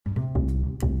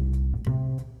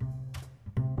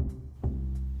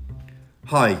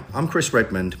Hi, I'm Chris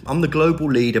Redmond. I'm the global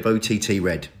lead of OTT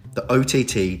Red, the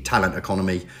OTT talent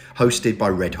economy hosted by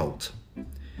Red Holt.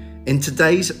 In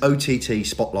today's OTT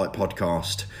Spotlight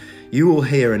podcast, you will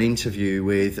hear an interview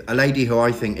with a lady who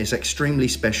I think is extremely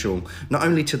special, not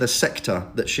only to the sector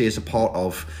that she is a part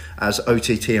of as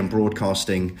OTT and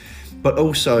broadcasting, but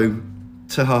also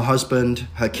to her husband,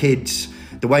 her kids,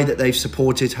 the way that they've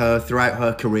supported her throughout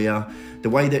her career, the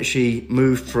way that she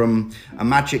moved from a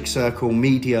magic circle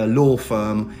media law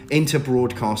firm into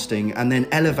broadcasting and then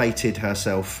elevated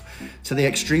herself to the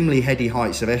extremely heady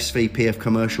heights of SVP of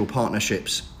commercial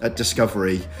partnerships at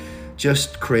Discovery,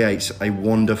 just creates a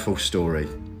wonderful story.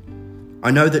 I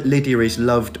know that Lydia is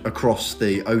loved across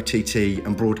the OTT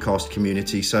and broadcast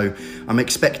community, so I'm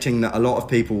expecting that a lot of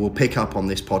people will pick up on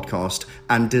this podcast,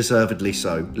 and deservedly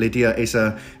so. Lydia is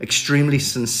an extremely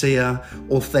sincere,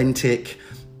 authentic,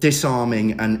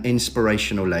 disarming and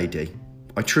inspirational lady.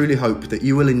 I truly hope that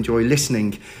you will enjoy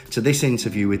listening to this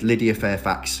interview with Lydia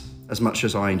Fairfax as much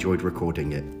as I enjoyed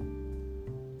recording it.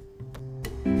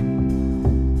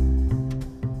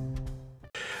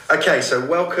 Okay, so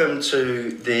welcome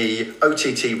to the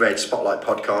OTT Red Spotlight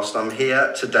podcast. I'm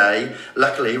here today,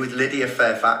 luckily, with Lydia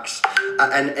Fairfax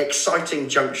at an exciting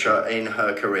juncture in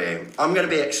her career. I'm going to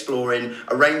be exploring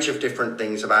a range of different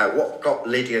things about what got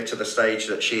Lydia to the stage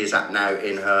that she is at now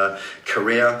in her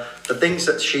career, the things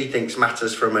that she thinks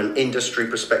matters from an industry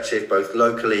perspective, both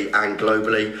locally and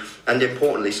globally, and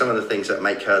importantly, some of the things that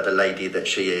make her the lady that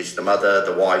she is, the mother,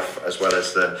 the wife, as well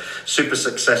as the super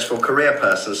successful career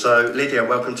person. So, Lydia,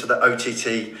 welcome to the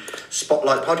OTT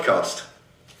Spotlight podcast.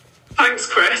 Thanks,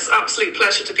 Chris. Absolute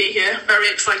pleasure to be here. Very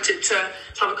excited to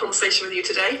have a conversation with you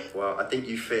today. Well, I think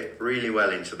you fit really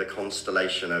well into the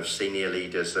constellation of senior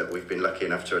leaders that we've been lucky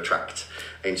enough to attract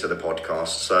into the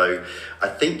podcast. So I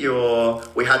think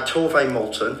we had Torve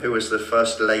Moulton, who was the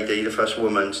first lady, the first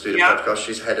woman to do the podcast.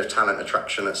 She's head of talent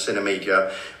attraction at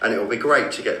Cinemedia, and it will be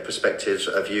great to get the perspectives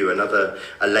of you,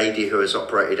 a lady who has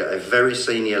operated at a very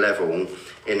senior level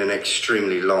in an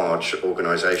extremely large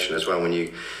organisation as well, when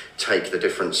you take the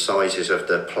different sizes of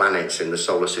the planets in the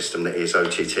solar system that is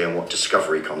OTT and what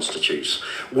Discovery constitutes.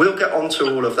 We'll get on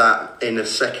to all of that in a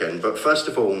second, but first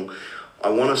of all, I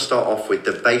want to start off with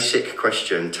the basic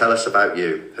question. Tell us about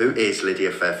you. Who is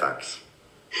Lydia Fairfax?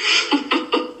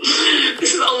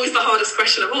 This is always the hardest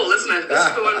question of all, isn't it? This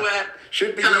is the one where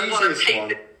should be kind the of want to easiest paint one.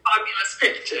 this fabulous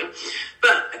picture.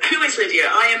 But who is Lydia?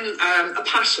 I am a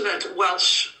passionate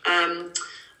Welsh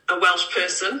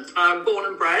person. I'm born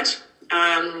and bred.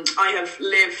 I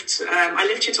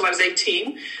lived here till I was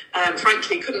 18.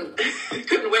 Frankly,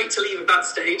 couldn't wait to leave at that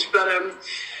stage. But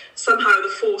somehow the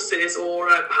forces, or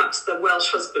perhaps the Welsh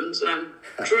husband,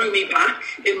 drew me back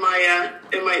in my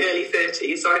early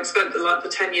 30s. So I spent the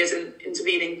 10 years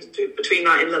intervening between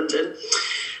that in London.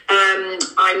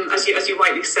 I'm, as you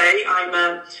rightly say, I'm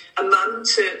a mum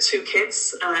to two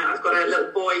kids. I've got a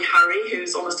little boy, Harry,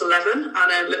 who's almost 11,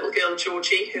 and a little girl,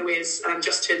 Georgie, who is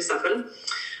just turned 7.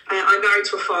 I'm married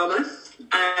to a farmer.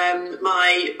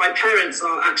 My parents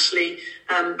are actually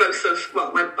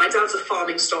my dad's a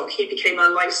farming stock. He became a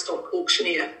livestock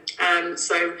auctioneer.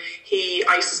 So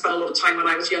I used to spend a lot of time when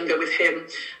I was younger with him,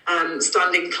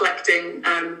 standing collecting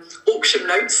auction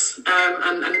notes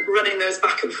and running those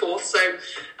back and forth. So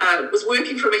was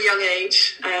working from a young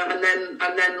age, and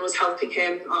then was helping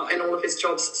him in all of his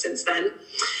jobs since then.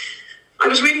 I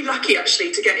was really lucky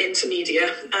actually to get into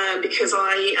media because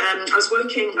I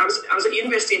was at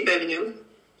university in Birmingham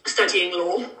studying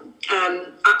law,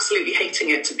 absolutely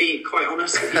hating it, to be quite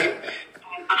honest with you,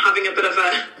 and having a bit of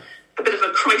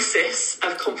a crisis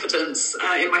of confidence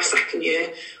in my second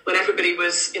year, when everybody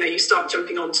was, you start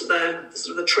jumping onto the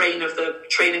sort of the train of the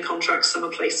training contracts, summer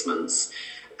placements.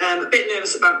 A bit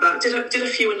nervous about that. Did a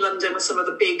few in London with some of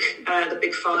the big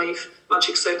 5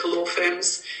 magic circle law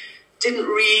firms. Didn't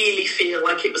really feel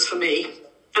like it was for me.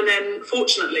 And then,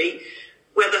 fortunately,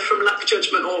 whether from lack of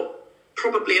judgment or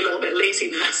probably a little bit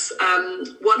laziness,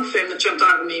 one firm that jumped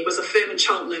out at me was a firm in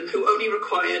Cheltenham who only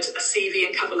required a CV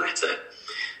and cover letter.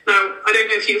 Now, I don't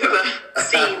know if you've ever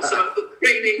seen some of the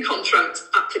training contract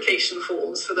application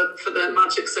forms for the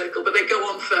Magic Circle, but they go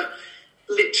on for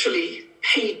literally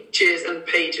pages and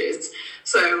pages.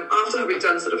 So after having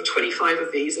done sort of 25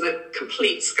 of these and a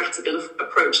complete scattergun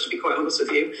approach, to be quite honest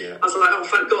with you, I was like, oh,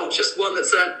 thank God, just one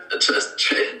that's a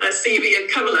CV and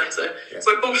cover letter. Yeah.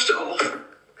 So I boshed it off.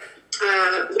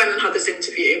 Went and had this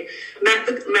interview. Met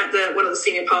one of the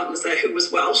senior partners there, who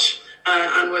was Welsh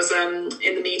and was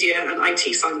in the media and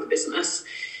IT side of the business.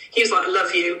 He was like, I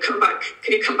love you. Come back.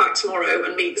 Can you come back tomorrow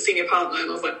and meet the senior partner? And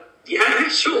I was like, yeah,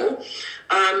 sure.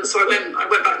 So I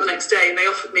went back the next day, and they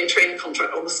offered me a training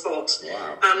contract on the spot.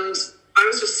 Wow. And I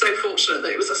was just so fortunate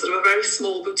that it was a sort of a very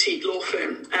small boutique law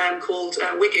firm called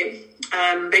Wiggin,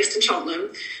 based in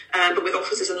Cheltenham, but with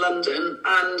offices in London.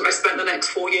 And I spent the next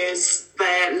 4 years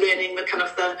there learning the kind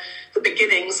of the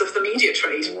beginnings of the media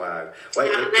trade. Wow.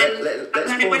 Wait, and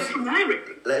then it went from there,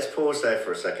 really. Let's pause there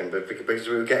for a second, because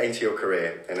we will get into your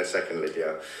career in a second,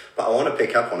 Lydia. But I want to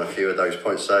pick up on a few of those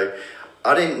points. So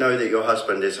I didn't know that your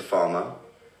husband is a farmer.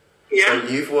 Yeah. So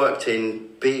you've worked in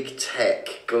big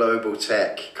tech, global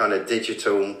tech, kind of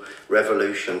digital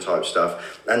revolution type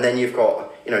stuff. And then you've got,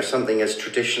 something as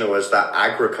traditional as that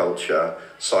agriculture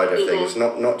side of things,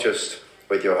 not just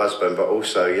with your husband, but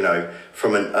also,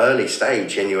 from an early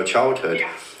stage in your childhood.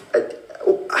 Yeah.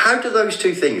 How do those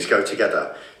two things go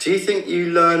together? Do you think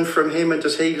you learn from him and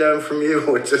does he learn from you,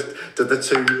 or do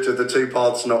the two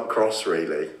paths not cross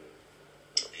really?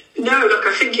 No, look,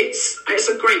 I think it's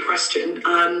a great question.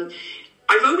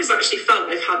 I've always actually felt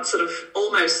I've had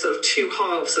almost two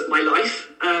halves of my life.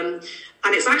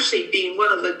 And it's actually been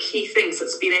one of the key things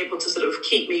that's been able to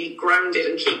keep me grounded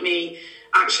and keep me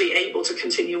actually able to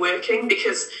continue working,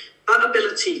 because that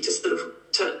ability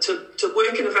to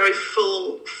work in a very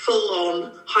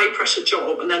full-on, high-pressure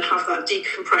job and then have that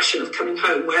decompression of coming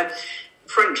home where,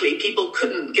 frankly, people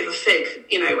couldn't give a fig,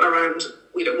 around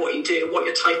what you do, what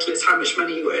your title is, how much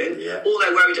money you earn. Yeah. All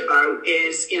they're worried about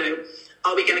is,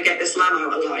 are we going to get this lamb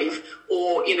out alive?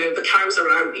 Or, the cows are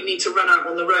out, you need to run out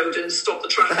on the road and stop the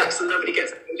traffic so nobody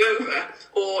gets over.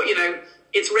 Or,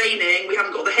 it's raining, we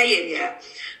haven't got the hay in yet.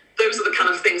 Those are the kind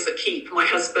of things that keep my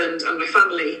husband and my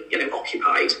family,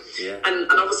 occupied. Yeah. And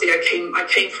obviously I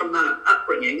came from that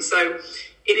upbringing. So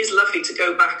it is lovely to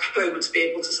go back home and to be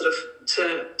able to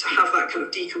to have that kind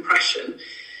of decompression.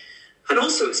 And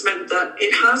also it's meant that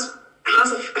it has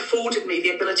afforded me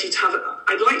the ability to have,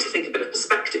 I'd like to think, a bit of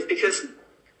perspective, because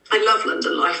I love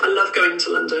London life. I love going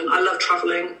to London. I love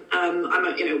travelling.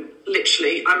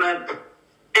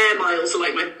 Air miles are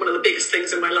like one of the biggest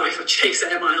things in my life. I chase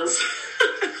air miles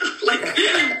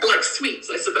like sweets,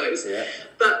 I suppose. Yeah.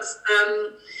 But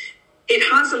it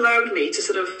has allowed me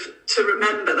to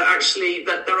remember that actually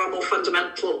that there are more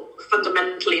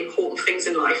fundamentally important things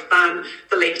in life than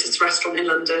the latest restaurant in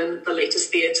London, the latest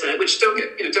theatre, which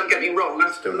don't get me wrong,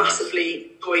 I've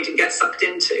massively enjoyed and get sucked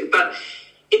into. But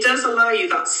it does allow you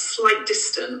that slight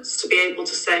distance to be able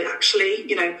to say, actually,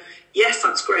 yes,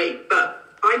 that's great, but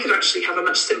I could actually have a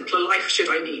much simpler life should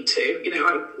I need to.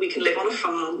 We can live on a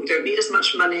farm. We don't need as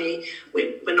much money.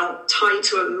 We're not tied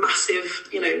to a massive,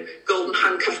 golden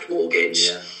handcuffed mortgage.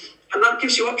 Yeah. And that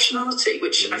gives you optionality,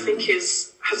 which I think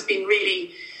has been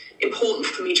really important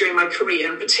for me during my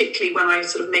career, and particularly when I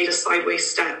made a sideways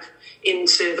step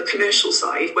into the commercial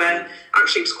side, where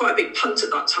actually it was quite a big punt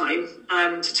at that time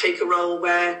to take a role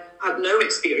where I had no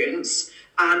experience,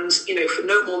 and, for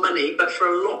no more money, but for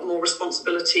a lot more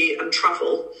responsibility and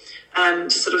travel,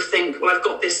 to think, well, I've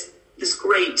got this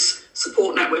great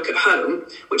support network at home,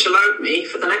 which allowed me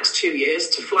for the next 2 years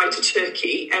to fly to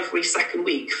Turkey every second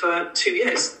week for 2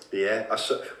 years. Yeah,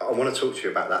 I want to talk to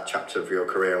you about that chapter of your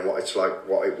career and what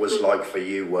it was like for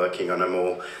you working on a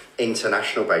more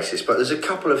international basis. But there's a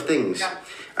couple of things,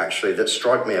 actually, that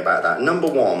strike me about that. Number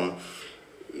one,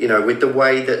 with the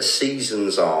way that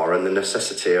seasons are and the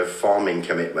necessity of farming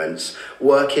commitments,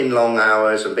 working long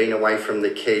hours and being away from the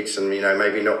kids and,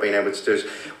 maybe not being able to do this,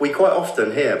 we quite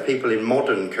often hear people in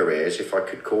modern careers, if I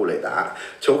could call it that,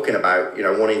 talking about,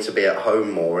 wanting to be at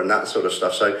home more and that sort of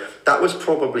stuff. So that was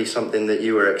probably something that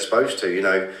you were exposed to,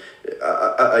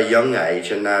 at a young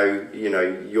age, and now,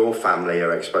 your family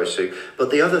are exposed to. But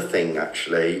the other thing,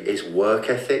 actually, is work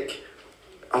ethic.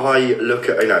 I look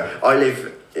at,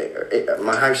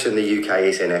 my house in the UK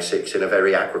is in Essex, in a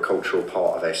very agricultural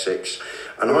part of Essex,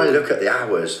 and I look at the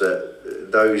hours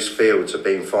that those fields are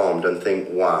being farmed and think,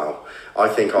 wow, I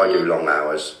think I do long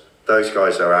hours. Those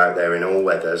guys are out there in all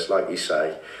weathers, like you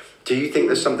say. Do you think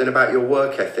there's something about your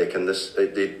work ethic and the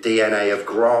DNA of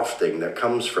grafting that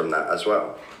comes from that as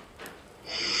well?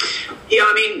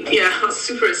 Yeah, that's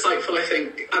super insightful, I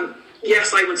think.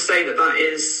 Yes, I would say that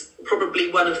is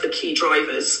probably one of the key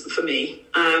drivers for me.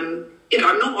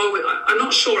 I'm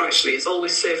not sure actually it's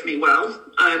always served me well,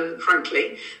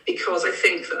 frankly, because I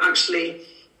think that actually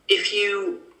if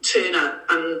you turn up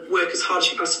and work as hard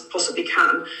as you possibly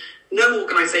can, no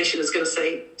organisation is going to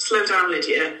say, slow down,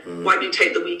 Lydia, why don't you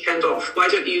take the weekend off? Why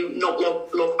don't you not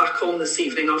log back on this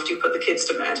evening after you put the kids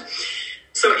to bed?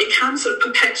 So it can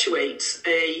perpetuate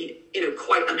a,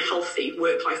 quite unhealthy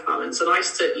work-life balance. And I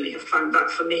certainly have found that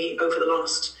for me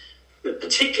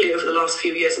particularly over the last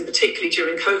few years, and particularly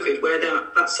during COVID, where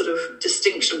that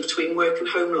distinction between work and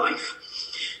home life,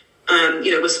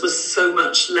 was so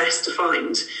much less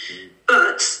defined.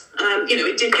 But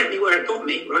it did get me where it got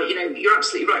me, right? You're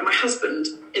absolutely right. My husband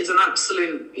is an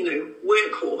absolute,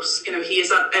 workhorse. He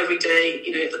is up every day,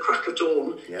 at the crack of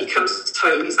dawn. Yeah. He comes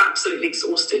home, he's absolutely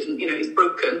exhausted and, he's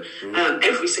broken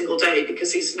every single day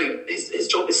because he's, his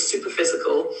job is super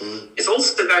physical. It's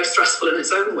also very stressful in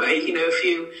its own way.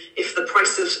 If the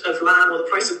price of lamb or the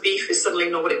price of beef is suddenly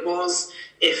not what it was,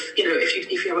 if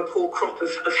you have a poor crop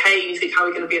of hay, you think, how are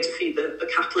we going to be able to feed the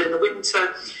cattle in the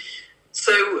winter?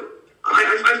 So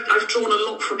I've drawn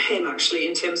a lot from him, actually,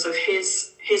 in terms of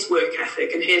his work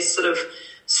ethic and his sort of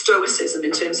stoicism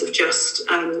in terms of just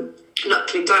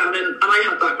knuckling down. And I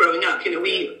had that growing up.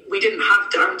 We didn't have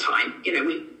downtime.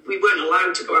 We weren't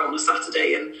allowed to go out on a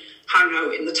Saturday and hang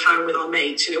out in the town with our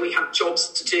mates. We had jobs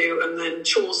to do and then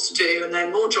chores to do and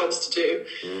then more jobs to do.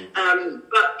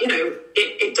 But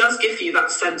it does give you that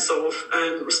sense of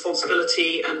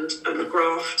responsibility and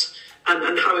graft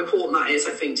and how important that is,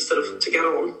 I think, to get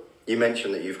on. You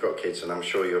mentioned that you've got kids, and I'm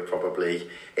sure you're probably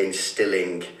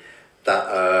instilling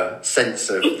that sense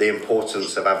of the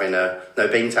importance of having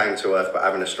being down to earth, but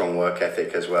having a strong work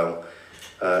ethic as well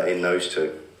in those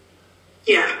two.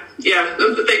 Yeah.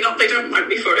 They don't like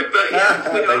me for it, but yeah,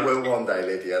 they will one day,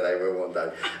 Lydia. They will one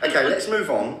day. Okay, let's move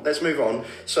on.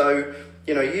 So,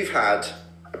 you've had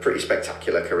a pretty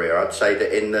spectacular career. I'd say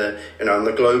that in the on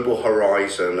the global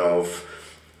horizon of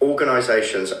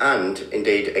organisations and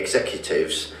indeed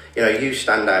executives, you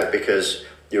stand out because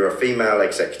you're a female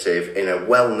executive in a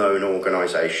well-known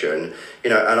organisation,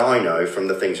 and I know from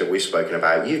the things that we've spoken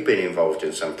about, you've been involved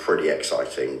in some pretty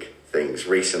exciting things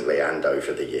recently and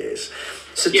over the years.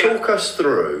 So talk us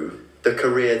through the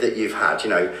career that you've had.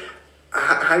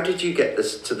 How did you get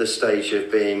to the stage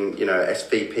of being,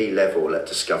 SVP level at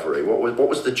Discovery? What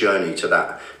was the journey to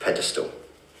that pedestal?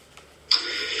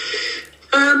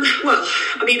 Well,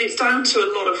 it's down to a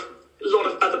lot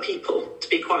of other people, to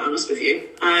be quite honest with you.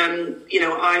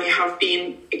 I have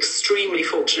been extremely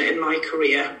fortunate in my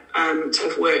career to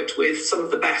have worked with some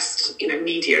of the best,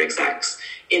 media execs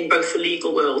in both the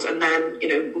legal world and then,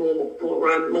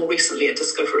 more recently at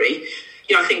Discovery.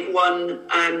 I think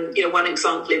one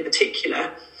example in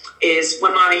particular is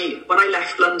when I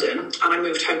left London and I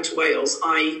moved home to Wales,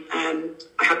 I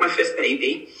had my first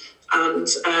baby, and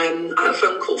I had a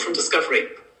phone call from Discovery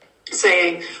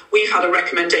saying, we've had a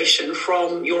recommendation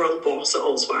from your old boss at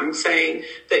Oldswang saying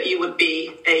that you would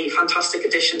be a fantastic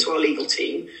addition to our legal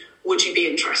team. Would you be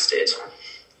interested?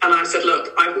 And I said,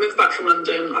 look, I've moved back from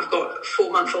London. I've got a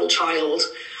 4-month-old child.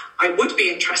 I would be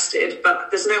interested, but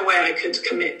there's no way I could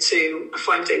commit to a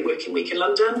 5-day working week in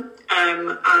London.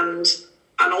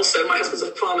 And also my husband's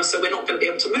a farmer, so we're not going to be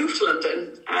able to move to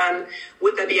London.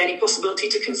 Would there be any possibility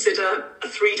to consider a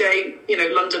 3-day,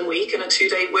 London week and a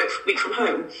 2-day week from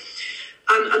home?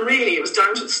 And really, it was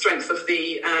down to the strength of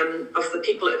the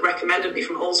people that recommended me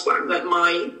from Oldswang that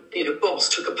my boss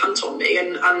took a punt on me,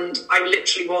 and I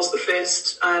literally was the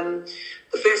first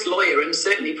lawyer, and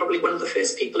certainly probably one of the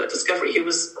first people at Discovery who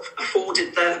was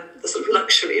afforded the sort of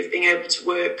luxury of being able to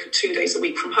work 2 days a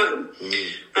week from home.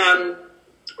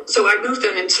 So I moved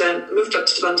up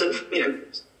to London,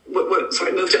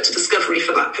 moved up to Discovery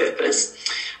for that purpose.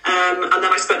 And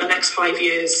then I spent the next 5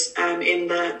 years in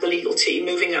the legal team,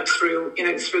 moving up through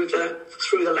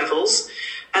the levels.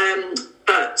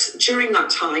 But during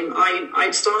that time,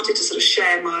 I'd started to sort of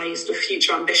share my sort of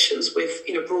future ambitions with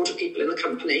broader people in the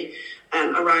company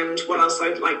around what else I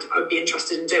would be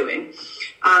interested in doing.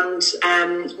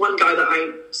 And one guy that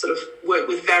I sort of worked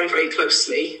with very, very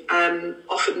closely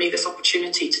offered me this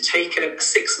opportunity to take a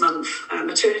 6-month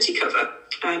maternity cover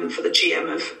for the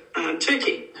GM of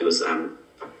Turkey, who was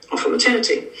off on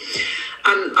maternity.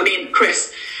 And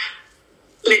Chris,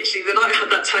 literally the night I had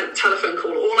that telephone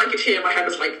call, all I could hear in my head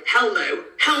was like, hell no.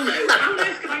 How on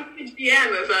earth can I be the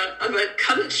GM of a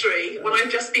country when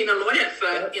I've just been a lawyer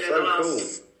for the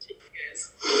last 2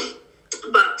 years?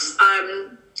 But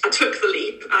I took the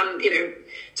leap, and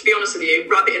to be honest with you,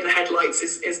 rabbit in the headlights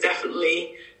is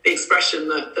definitely the expression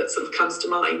that sort of comes to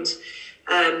mind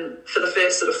for the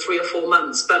first sort of 3 or 4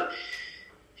 months. But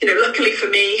luckily for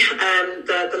me,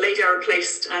 the lady I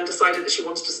replaced decided that she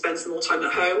wanted to spend some more time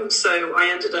at home. So I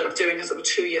ended up doing a sort of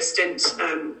 2-year stint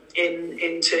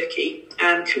in Turkey,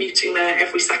 commuting there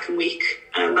every second week,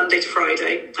 Monday to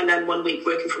Friday, and then 1 week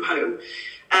working from home.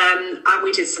 And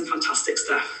we did some fantastic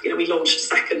stuff. We launched a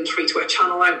second free-to-air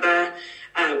channel out there,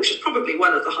 which is probably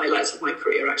one of the highlights of my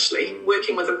career, actually,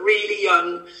 working with a really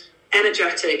young,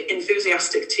 energetic,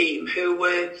 enthusiastic team who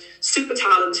were super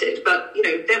talented, but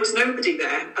there was nobody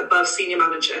there above senior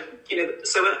manager.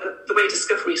 So the way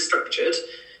Discovery is structured,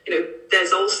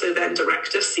 there's also then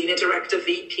director, senior director,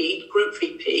 VP, group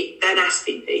VP, then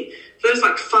SVP. there was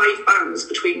like 5 bands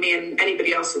between me and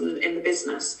anybody else in the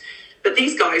business. But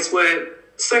these guys were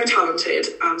so talented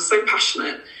and so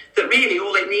passionate that really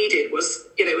all they needed was,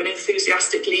 an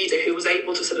enthusiastic leader who was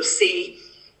able to sort of see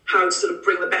how to sort of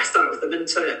bring the best out of them and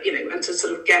to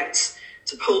sort of get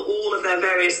to pull all of their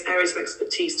various areas of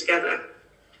expertise together.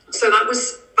 So that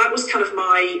was kind of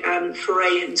my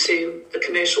foray into the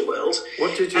commercial world.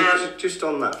 What did you, just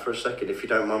on that for a second, if you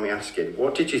don't mind me asking,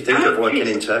 what did you think of working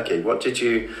in Turkey? What did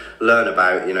you learn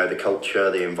about, the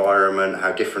culture, the environment,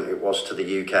 how different it was to the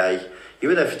UK? You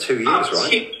were there for 2 years,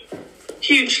 right?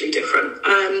 Hugely different.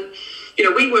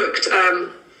 We worked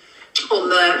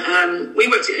we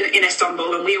worked in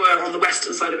Istanbul, and we were on the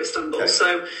western side of Istanbul. Okay.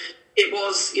 So it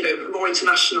was, more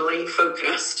internationally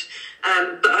focused.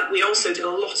 But we also did a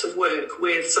lot of work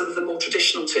with some of the more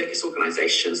traditional Turkish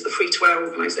organisations, the free-to-air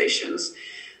organisations.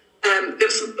 There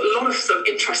was a lot of sort of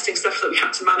interesting stuff that we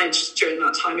had to manage during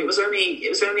that time. It was only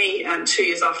 2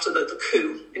 years after the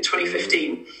coup in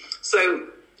 2015, so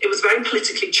it was very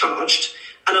politically charged,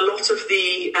 and a lot of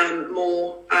the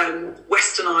more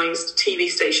westernised TV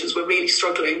stations were really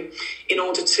struggling in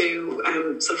order to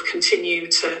sort of continue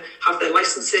to have their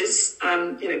licences,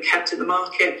 kept in the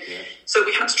market. Yeah. So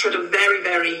we had to tread a very,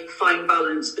 very fine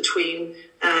balance between,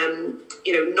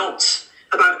 not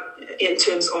about in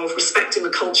terms of respecting the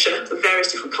culture, the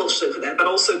various different cultures over there, but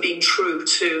also being true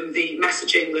to the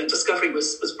messaging that Discovery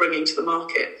was bringing to the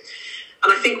market.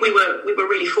 And I think we were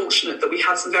really fortunate that we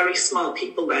had some very smart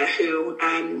people there who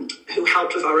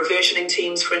helped with our reversioning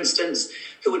teams, for instance,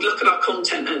 who would look at our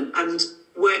content and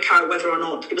work out whether or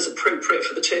not it was appropriate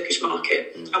for the Turkish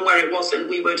market. And where it wasn't,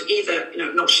 we would either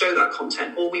not show that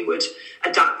content, or we would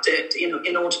adapt it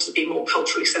in order to be more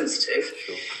culturally sensitive.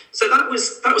 Sure. So that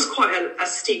was quite a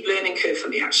steep learning curve for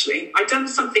me, actually. I'd done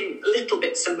something a little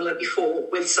bit similar before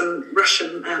with some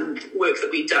Russian work that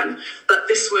we'd done, but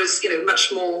this was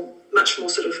much more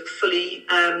sort of fully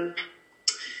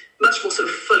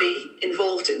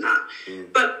involved in that.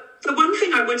 But the one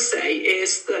thing I would say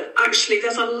is that actually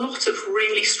there's a lot of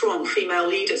really strong female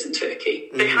leaders in Turkey.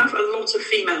 They have a lot of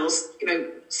females,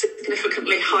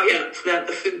 significantly high up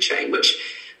the food chain, which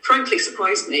frankly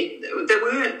surprised me.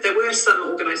 There were some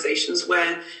organisations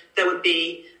where there would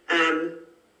be,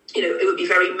 it would be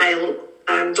very male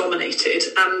dominated,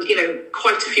 and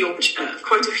quite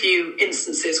a few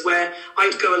instances where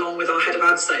I'd go along with our head of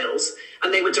ad sales,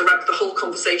 and they would direct the whole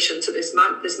conversation to this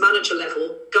manager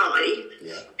level guy,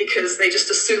 because they just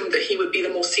assumed that he would be the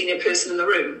more senior person in the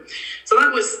room. So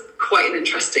that was quite an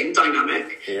interesting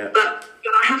dynamic. But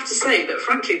I have to say that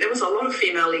frankly there was a lot of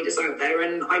female leaders out there,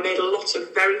 and I made a lot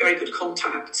of very, very good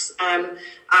contacts, and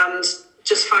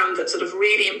just found that sort of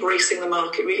really embracing the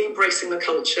market, really embracing the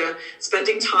culture,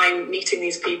 spending time meeting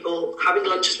these people, having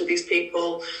lunches with these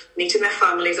people, meeting their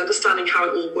families, understanding how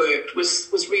it all worked was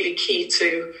really key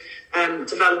to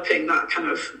developing that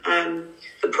kind of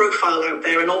the profile out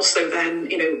there, and also then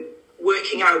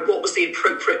working out what was the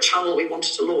appropriate channel we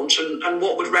wanted to launch and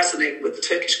what would resonate with the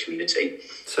Turkish community.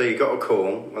 So you got a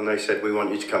call and they said, we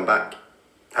want you to come back.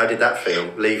 How did that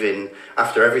feel, leaving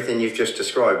after everything you've just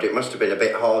described? It must have been a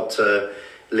bit hard to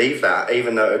leave that,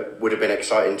 even though it would have been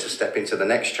exciting to step into the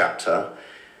next chapter.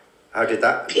 How did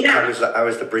that? Yeah. How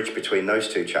was the bridge between those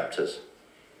two chapters?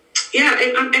 Yeah,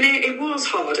 it was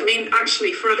hard. I mean,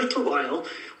 actually, for a little while,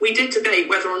 we did debate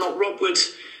whether or not Rob would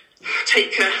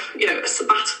take a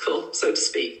sabbatical, so to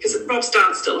speak, because Rob's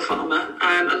dad's still a farmer,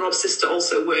 and Rob's sister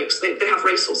also works. They have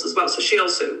racehorses as well, so she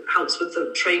also helps with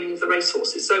the training of the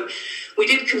racehorses. So we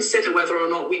did consider whether or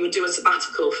not we would do a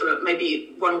sabbatical for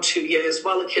maybe 1 or 2 years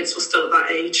while the kids were still at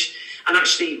that age, and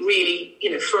actually really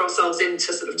throw ourselves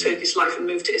into sort of Turkish life and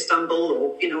move to Istanbul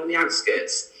or on the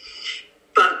outskirts.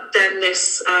 But then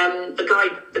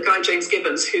the guy James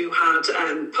Gibbons, who had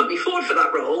put me forward for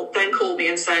that role, then called me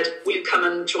and said, will you come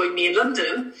and join me in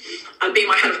London and be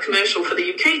my head of commercial for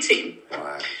the UK team?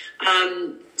 Wow.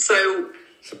 So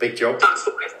it's a big job. That's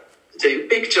what I do.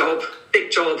 Big job.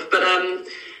 But,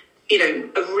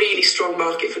 a really strong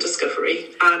market for Discovery,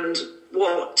 and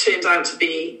what turned out to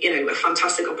be, a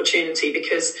fantastic opportunity,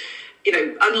 because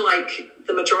unlike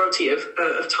the majority of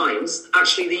times,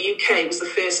 actually the UK was the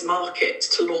first market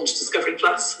to launch Discovery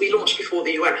Plus. We launched before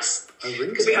the US. Oh, really?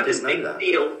 Because we had this big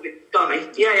deal with Sky.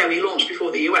 Yeah, we launched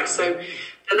before the US. So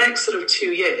the next sort of 2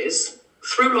 years,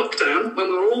 through lockdown, when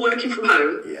we were all working from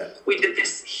home, we did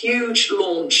this huge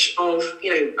launch of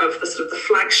the sort of the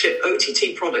flagship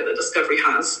OTT product that Discovery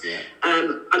has,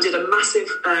 and did a massive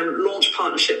launch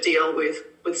partnership deal with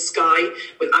Sky,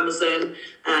 with Amazon,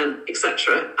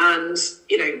 etc. And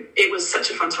it was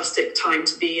such a fantastic time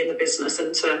to be in the business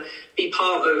and to be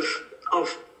part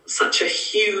of such a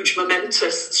huge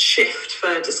momentous shift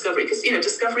for Discovery, because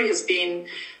Discovery has been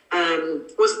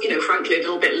was frankly a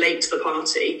little bit late to the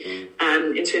party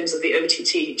in terms of the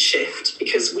OTT shift,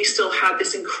 because we still had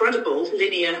this incredible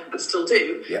linear, and still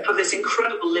do have this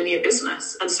incredible linear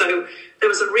business, and so there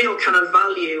was a real kind of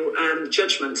value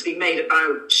judgment to be made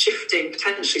about shifting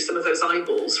potentially some of those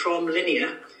eyeballs from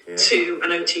linear to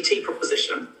an OTT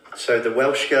proposition. So the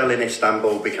Welsh girl in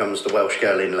Istanbul becomes the Welsh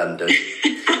girl in London.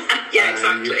 Yeah,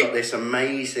 exactly. You've got this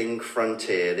amazing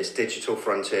frontier, this digital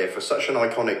frontier for such an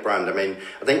iconic brand. I mean,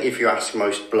 I think if you ask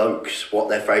most blokes what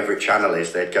their favourite channel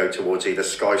is, they'd go towards either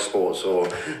Sky Sports or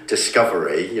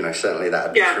Discovery. Certainly that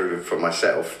would be true for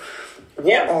myself.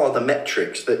 What are the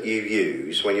metrics that you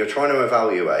use when you're trying to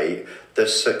evaluate the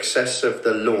success of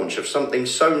the launch of something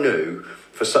so new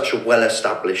for such a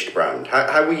well-established brand?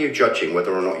 How were you judging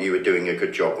whether or not you were doing a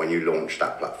good job when you launched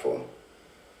that platform?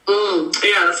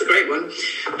 Yeah, that's a great one.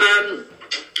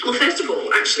 Well, first of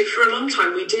all, actually, for a long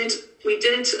time, we did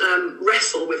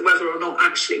wrestle with whether or not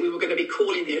actually we were going to be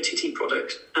calling the OTT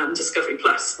product Discovery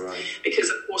Plus, because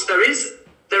of course there is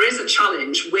a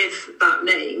challenge with that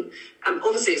name.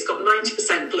 Obviously, it's got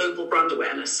 90% global brand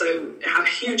awareness, so it had a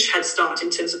huge head start in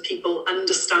terms of people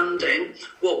understanding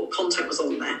what content was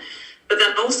on there. But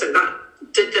then also that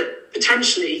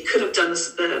potentially could have done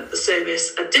the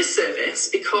service a disservice,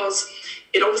 because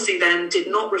it obviously then did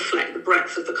not reflect the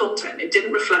breadth of the content. It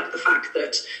didn't reflect the fact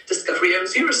that Discovery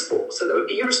owns Eurosport, so there would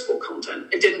be Eurosport content.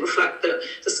 It didn't reflect that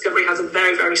Discovery has a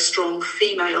very, very strong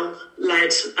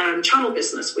female-led channel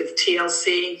business with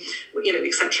TLC,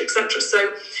 et cetera, et cetera.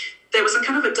 So there was a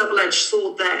kind of a double-edged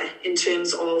sword there in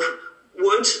terms of,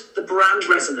 would the brand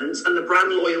resonance and the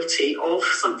brand loyalty of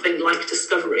something like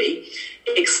Discovery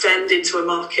extend into a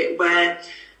market where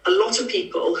a lot of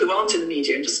people who aren't in the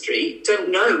media industry don't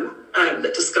know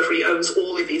that Discovery owns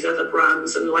all of these other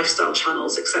brands and lifestyle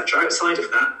channels, etc., outside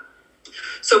of that.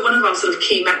 So one of our sort of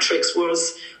key metrics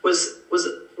was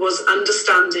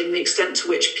understanding the extent to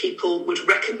which people would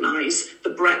recognise the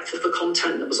breadth of the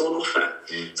content that was on offer.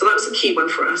 So that was a key one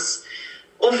for us.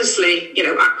 Obviously,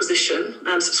 acquisition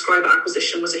and subscriber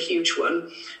acquisition was a huge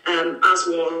one, as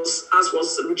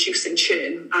was reducing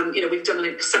churn. And we've done an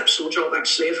exceptional job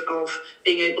actually of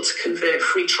being able to convert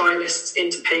free trialists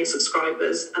into paying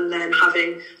subscribers, and then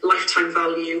having lifetime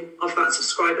value of that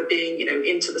subscriber being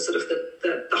into the sort of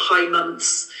the high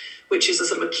months, which is a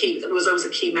sort of a key. That was always a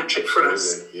key metric for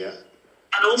us. Yeah.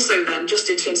 And also then, just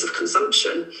in terms of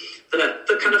consumption,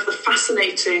 the kind of the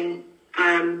fascinating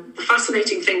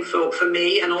thing for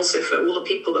me, and also for all the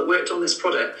people that worked on this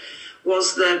product,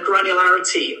 was the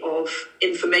granularity of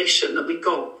information that we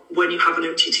got when you have an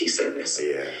OTT service.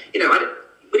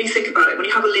 When you think about it, when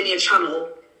you have a linear channel,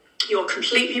 you're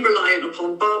completely reliant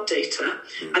upon BARB data,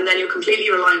 and then you're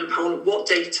completely reliant upon what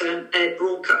data a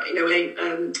broadcast,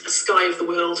 a Sky of the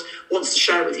world wants to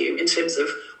share with you in terms of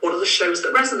what are the shows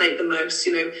that resonate the most.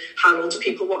 How long do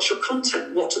people watch your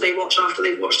content? What do they watch after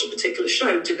they've watched a particular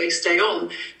show? Do they stay on?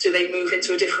 Do they move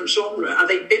into a different genre? Are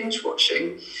they binge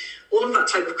watching? All of that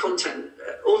type of content,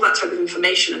 all of that type of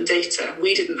information and data,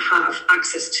 we didn't have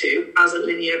access to as a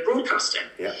linear broadcaster.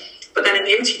 Yeah. But then in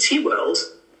the OTT world,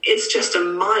 it's just a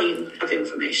mine of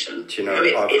information. Do you know,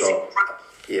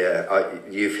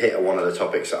 you've hit one of the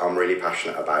topics that I'm really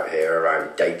passionate about here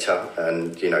around data,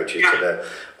 and due to the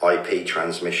IP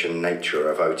transmission nature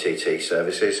of OTT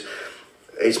services.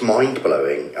 It's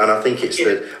mind-blowing, and I think it's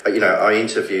I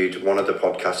interviewed, one of the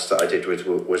podcasts that I did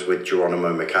was with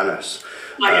Geronimo McCanus.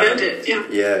 I heard it,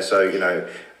 Yeah, so,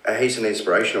 he's an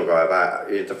inspirational guy about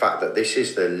the fact that this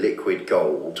is the liquid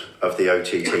gold of the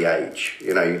OTT age.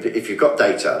 If you've got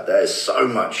data, there's so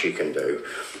much you can do.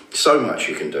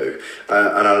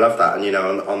 And I love that. And,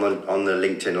 on the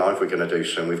LinkedIn Live we're going to do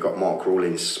soon, we've got Mark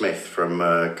Rawlins-Smith from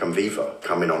Conviva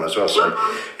coming on as well. So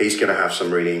he's going to have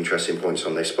some really interesting points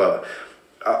on this. But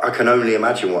I can only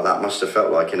imagine what that must have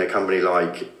felt like in a company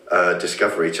like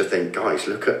Discovery, to think, guys,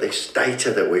 look at this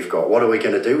data that we've got. What are we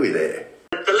going to do with it?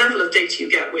 The level of data you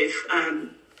get with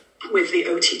the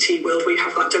OTT world, where you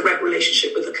have that direct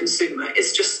relationship with the consumer,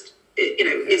 is just,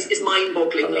 is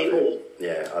mind-bogglingly more.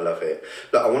 Yeah, I love it.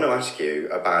 Look, I want to ask you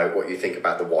about what you think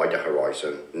about the wider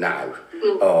horizon now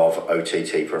of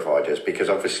OTT providers, because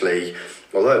obviously,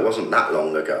 although it wasn't that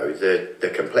long ago, the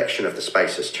complexion of the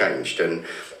space has changed, and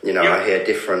I hear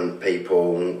different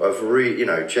people of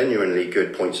genuinely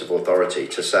good points of authority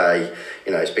to say,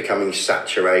 it's becoming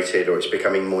saturated, or it's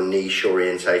becoming more niche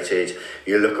orientated.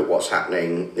 You look at what's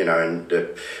happening, and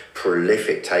the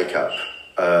prolific take-up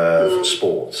of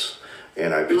sports.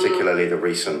 Particularly the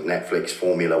recent Netflix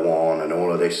Formula One and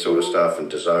all of this sort of stuff, and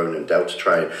DAZN and Delta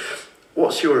Train.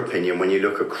 What's your opinion when you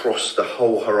look across the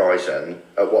whole horizon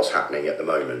at what's happening at the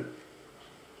moment?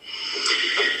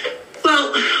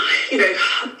 Well,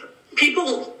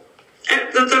 people,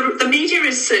 the media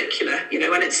is circular,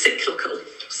 and it's cyclical.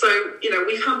 So,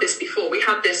 we've had this before. We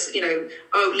had this,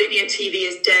 linear TV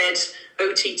is dead,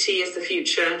 OTT is the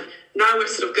future. Now we're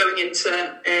sort of going into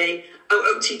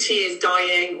OTT is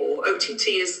dying, or OTT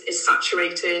is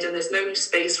saturated, and there's no new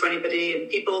space for anybody, and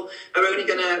people are only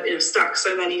going to stack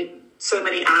so many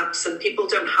apps, and people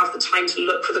don't have the time to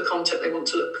look for the content they want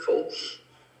to look for.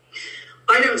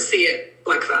 I don't see it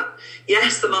like that.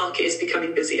 Yes, the market is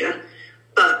becoming busier,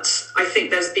 but I think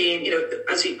there's been,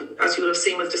 as you will have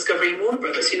seen with Discovery and Warner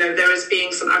Brothers, there is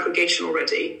being some aggregation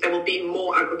already. There will be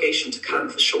more aggregation to come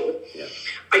for sure. Yeah.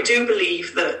 I do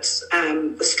believe that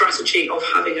the strategy of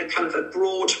having a kind of a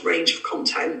broad range of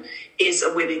content is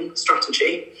a winning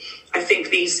strategy. I think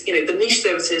these, the niche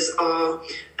services are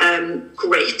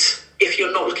great if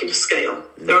you're not looking to scale.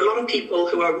 There are a lot of people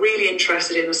who are really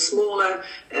interested in a smaller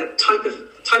type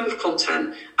of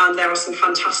content, and there are some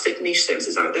fantastic niche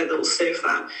services out there that will serve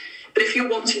that. But if you're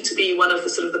wanting to be one of the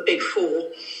sort of the big 4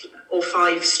 or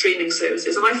 5 streaming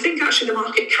services, and I think actually the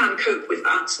market can cope with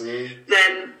that,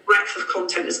 then breadth of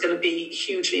content is going to be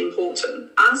hugely important,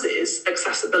 as is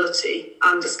accessibility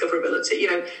and discoverability.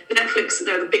 Netflix,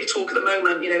 the big talk at the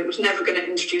moment, was never going to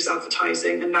introduce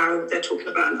advertising, and now they're talking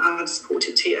about an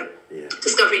ad-supported tier. Yeah.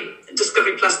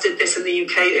 Discovery Plus did this in the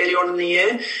UK earlier on in the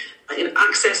year.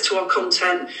 Access to our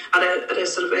content at a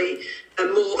sort of a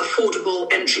more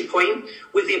affordable entry point,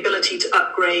 with the ability to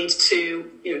upgrade to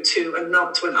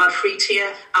an ad-free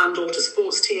tier and or to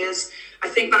sports tiers. I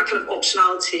think that kind of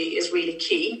optionality is really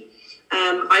key.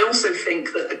 I also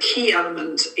think that a key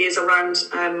element is around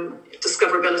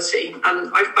discoverability, and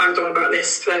I've banged on about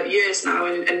this for years now,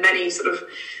 and many sort of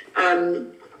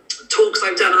talks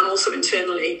I've done, and also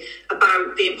internally,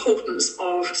 about the importance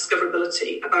of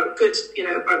discoverability, about good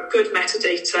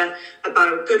metadata,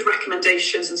 about good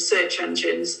recommendations and search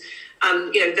engines.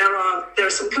 And there are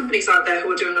some companies out there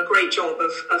who are doing a great job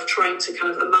of trying to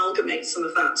kind of amalgamate some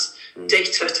of that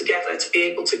data together to be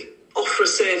able to offer a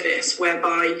service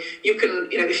whereby you can,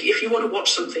 if you want to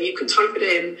watch something, you can type it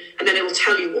in and then it will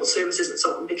tell you what services it's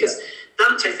on, because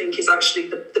that, I think, is actually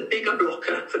the bigger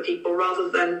blocker for people, rather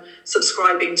than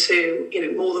subscribing to,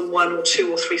 more than 1 or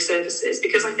 2 or 3 services,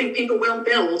 because I think people will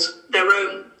build their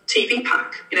own TV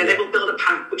pack. They will build a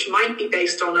pack which might be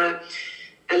based on a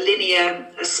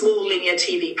small linear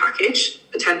TV package,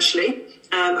 potentially.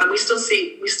 And we still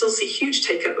see huge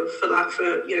take up for that,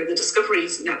 for the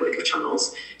Discovery's network of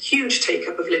channels, huge take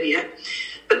up of linear.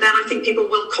 But then I think people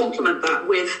will complement that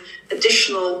with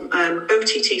additional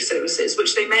OTT services,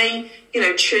 which they may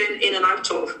churn in and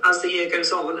out of as the year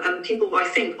goes on. And people, I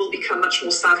think, will become much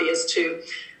more savvy as to,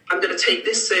 I'm going to take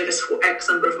this service for X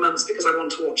number of months because I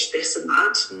want to watch this and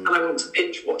that, and I want to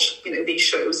binge watch, these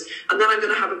shows, and then I'm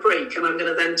going to have a break, and I'm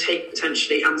going to then take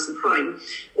potentially Amazon Prime,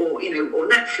 or or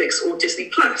Netflix, or Disney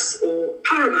Plus, or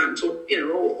Paramount,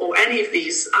 or any of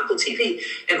these, Apple TV,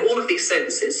 and all of these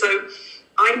services. So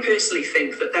I personally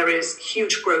think that there is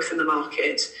huge growth in the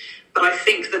market, but I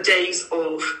think the days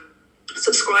of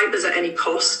subscribers at any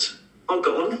cost are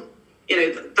gone.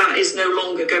 That is no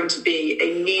longer going to be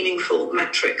a meaningful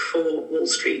metric for Wall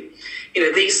Street.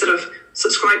 These sort of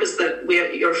subscribers that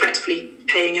you're effectively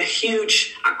paying a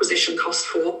huge acquisition cost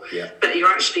for, but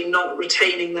you're actually not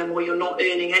retaining them, or you're not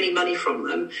earning any money from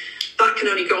them. That can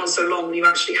only go on so long. You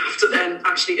actually have to then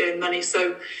actually earn money.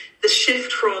 So the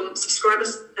shift from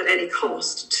subscribers at any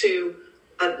cost to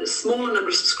a smaller number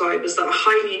of subscribers that are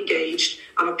highly engaged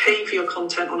and are paying for your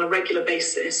content on a regular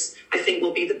basis, I think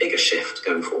will be the bigger shift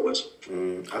going forward.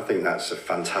 I think that's a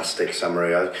fantastic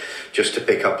summary. Just to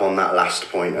pick up on that last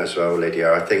point as well,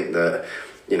 Lydia, I think that,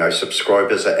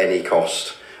 subscribers at any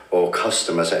cost, or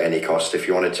customers at any cost, if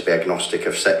you wanted to be agnostic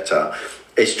of sector,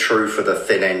 is true for the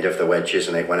thin end of the wedge,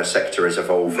 isn't it? When a sector is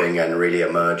evolving and really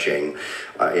emerging,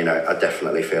 I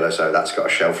definitely feel as though that's got a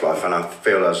shelf life, and I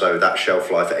feel as though that shelf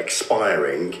life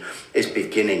expiring is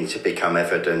beginning to become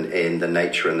evident in the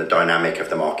nature and the dynamic of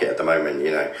the market at the moment.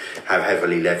 How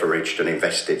heavily leveraged and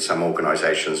invested some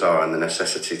organisations are, and the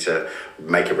necessity to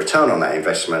make a return on that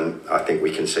investment, I think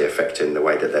we can see affecting the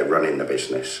way that they're running the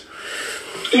business.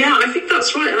 Yeah, I think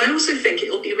that's right. And I also think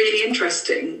it'll be really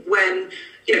interesting when,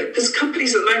 because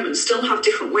companies at the moment still have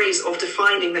different ways of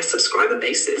defining their subscriber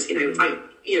bases, like,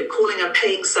 calling a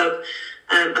paying sub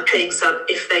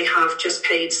if they have just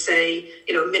paid, say,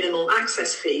 minimal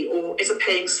access fee, or is a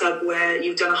paying sub where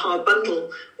you've done a hard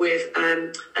bundle with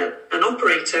an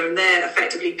operator and they're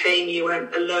effectively paying you a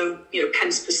low,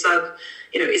 pence per sub,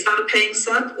 is that a paying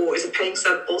sub, or is a paying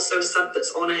sub also a sub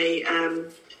that's on a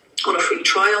free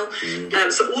trial?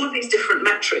 So all of these different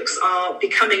metrics are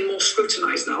becoming more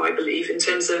scrutinised now, I believe, in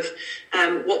terms of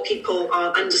what people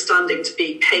are understanding to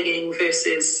be paying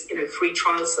versus, free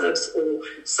trial subs, or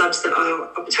subs that are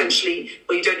potentially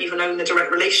where you don't even own the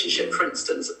direct relationship, for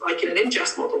instance, like in an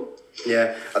ingest model.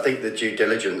 Yeah, I think the due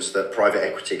diligence that private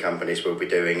equity companies will be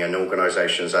doing, and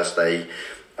organisations as they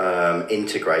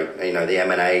integrate, the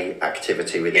M&A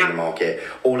activity within the market,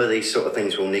 all of these sort of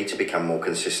things will need to become more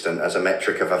consistent as a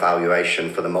metric of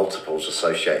evaluation for the multiples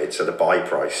associated to the buy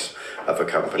price of a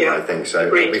company, I think. So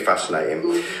it'll be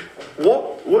fascinating.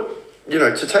 What,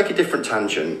 to take a different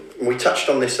tangent, we touched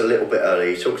on this a little bit earlier.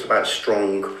 You talked about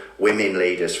strong women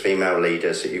leaders, female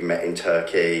leaders that you've met in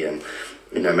Turkey, and,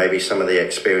 maybe some of the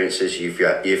experiences you've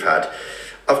had.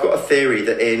 I've got a theory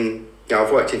that I've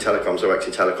worked in telecoms. I worked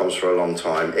in telecoms for a long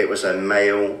time. It was a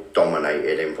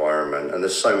male-dominated environment, and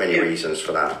there's so many reasons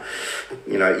for that.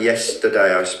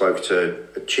 Yesterday I spoke to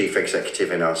a chief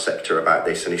executive in our sector about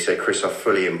this, and he said, "Chris, I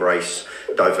fully embrace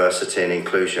diversity and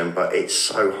inclusion, but it's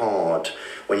so hard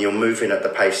when you're moving at the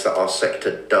pace that our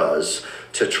sector does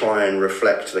to try and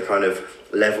reflect the kind of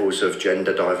levels of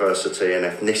gender diversity and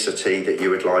ethnicity that you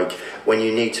would like when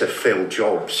you need to fill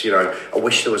jobs. I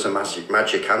wish there was a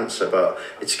magic answer, but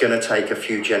it's going to take a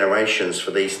few generations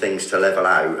for these things to level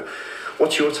out."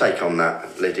 What's your take on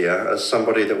that, Lydia, as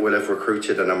somebody that will have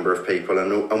recruited a number of people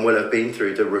and will have been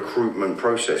through the recruitment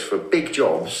process for big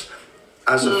jobs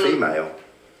as a female?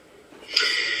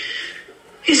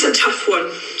 It's a tough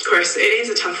one, Chris. It is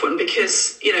a tough one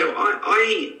because,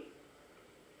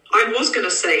 I was going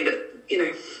to say that,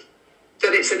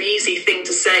 that it's an easy thing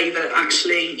to say that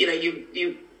actually,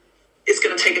 it's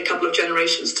going to take a couple of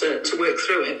generations to work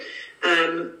through it.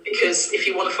 Because if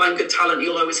you want to find good talent,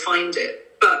 you'll always find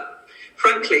it. But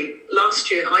frankly,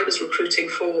 last year I was recruiting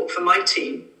for my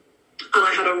team, and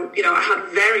I had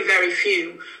very, very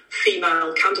few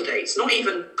female candidates, not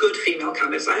even good female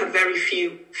candidates. I had very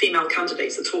few female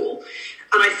candidates at all.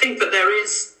 And I think that there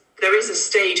is a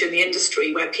stage in the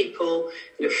industry where people,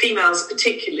 females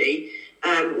particularly,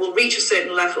 will reach a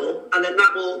certain level, and then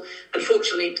that will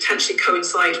unfortunately potentially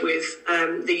coincide with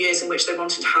the years in which they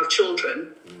wanted to have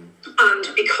children. And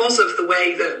because of the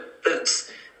way that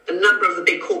a number of the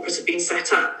big corporates have been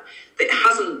set up, it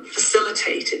hasn't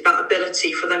facilitated that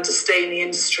ability for them to stay in the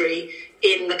industry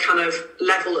in the kind of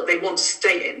level that they want to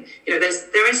stay in.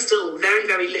 There is still very,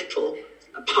 very little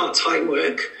part-time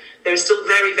work. There is still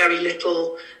very, very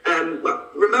little.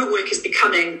 Remote work is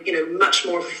becoming, much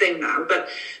more of a thing now. But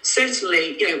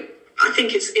certainly, I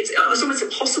think it's almost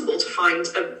impossible to find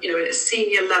a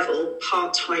senior level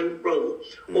part-time role,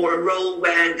 or a role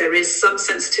where there is some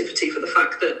sensitivity for the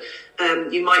fact that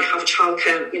you might have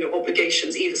childcare,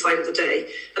 obligations either side of the day,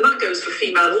 and that goes for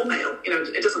female or male.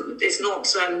 It's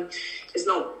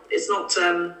not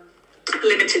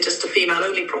limited just to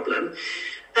female-only problem.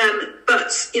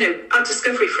 But, at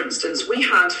Discovery, for instance, we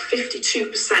had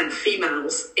 52%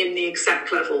 females in the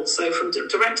exec level. So from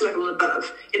director level and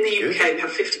above, in the UK, we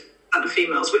have 50% of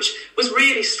females, which was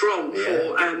really strong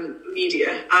for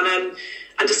media. And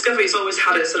Discovery has always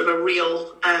had a sort of a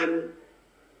real,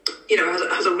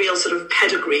 has a real sort of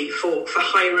pedigree for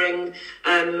hiring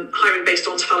based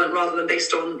on talent rather than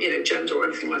based on, gender or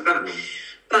anything like that.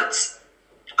 But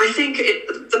I think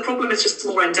the problem is just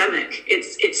more endemic.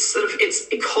 It's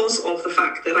because of the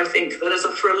fact that I think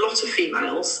that for a lot of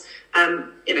females,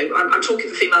 I'm talking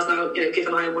for females now,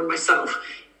 given I am one myself,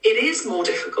 it is more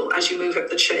difficult as you move up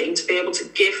the chain to be able to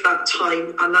give that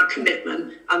time and that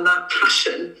commitment and that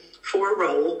passion for a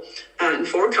role and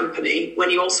for a company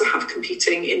when you also have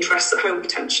competing interests at home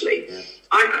potentially. Yeah.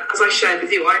 As I shared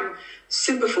with you, I'm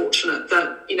super fortunate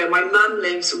that, my mum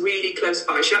lives really close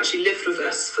by. She actually lived with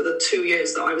us for the 2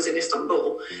 years that I was in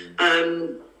Istanbul.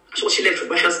 Well, she lived with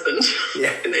my husband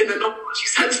in the non-magic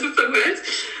sense of the word.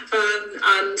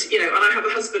 And I have a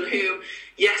husband who,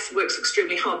 yes, works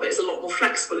extremely hard, but is a lot more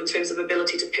flexible in terms of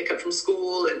ability to pick up from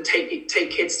school and take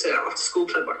kids to after-school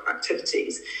club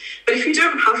activities. But if you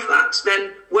don't have that,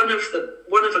 then one of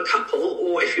a couple,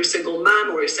 or if you're a single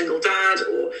mum or you're a single dad,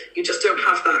 or you just don't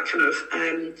have that kind of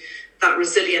that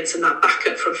resilience and that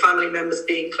backup from family members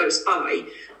being close by,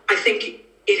 I think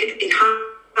it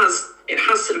has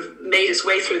sort of made its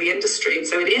way through the industry. And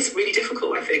so it is really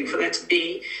difficult, I think, for there to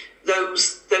be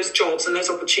those jobs and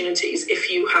those opportunities if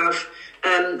you have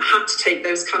had to take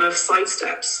those kind of side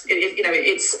steps.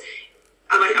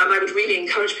 I would really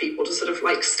encourage people to sort of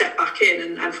like step back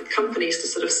in and for companies to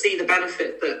sort of see the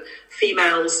benefit that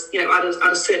females, you know, at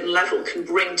a certain level can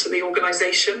bring to the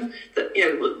organisation. That, you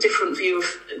know, different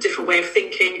way of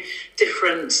thinking,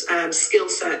 different skill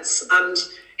sets, and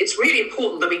it's really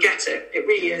important that we get it. It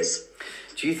really is.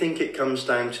 Do you think it comes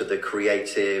down to the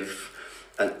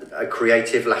a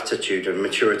creative latitude and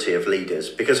maturity of leaders?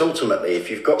 Because ultimately, if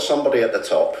you've got somebody at the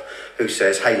top who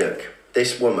says, hey, look,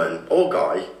 this woman or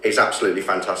guy is absolutely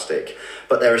fantastic,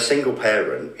 but they're a single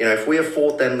parent, you know, if we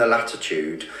afford them the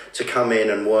latitude to come in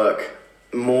and work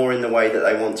more in the way that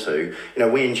they want to, you know,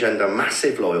 we engender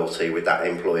massive loyalty with that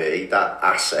employee, that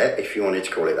asset, if you wanted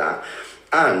to call it that.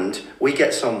 And we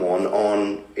get someone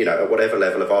on, you know, at whatever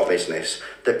level of our business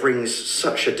that brings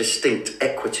such a distinct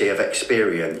equity of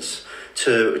experience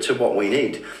to what we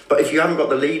need. But if you haven't got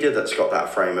the leader that's got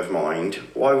that frame of mind,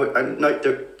 why would, and no,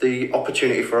 the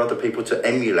opportunity for other people to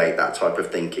emulate that type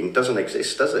of thinking doesn't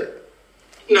exist, does it?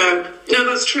 No,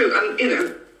 that's true. And, you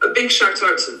know, a big shout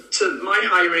out to my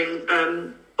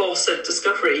hiring boss at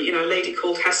Discovery, you know, a lady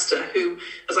called Hester, who,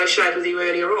 as I shared with you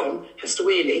earlier on, Hester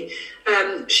Wheely,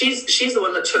 she's the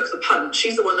one that took the punt.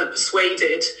 She's the one that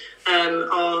persuaded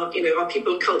our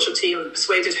people and culture team, and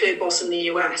persuaded her boss in the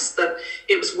US that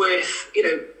it was worth, you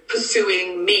know,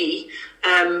 pursuing me,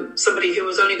 somebody who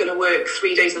was only going to work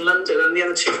 3 days in London and the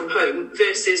other 2 from home,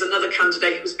 versus another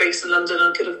candidate who was based in London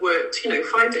and could have worked, you know,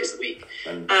 5 days a week.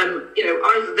 You know,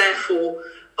 I've therefore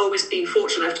always been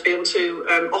fortunate enough to be able to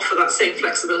offer that same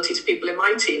flexibility to people in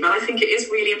my team, and I think it is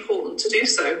really important to do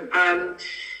so.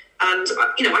 And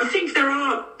you know, I think there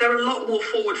are a lot more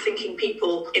forward-thinking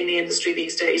people in the industry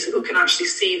these days who can actually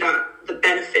see that the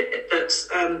benefit that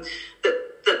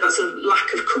that sort of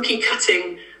lack of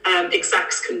cookie-cutting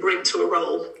execs can bring to a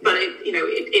role. But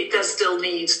it does still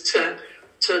need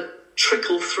to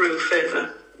trickle through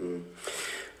further.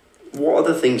 What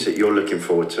are the things that you're looking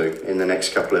forward to in the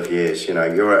next couple of years? You know,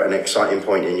 you're at an exciting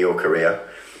point in your career.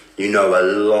 You know a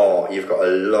lot, you've got a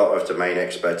lot of domain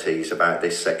expertise about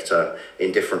this sector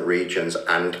in different regions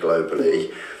and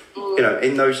globally. You know,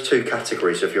 in those 2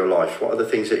 categories of your life, what are the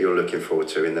things that you're looking forward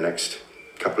to in the next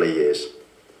couple of years?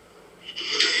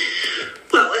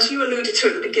 Well, as you alluded to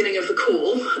at the beginning of the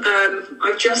call,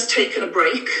 I've just taken a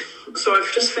break. So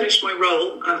I've just finished my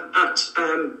role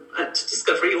at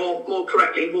Discovery, or more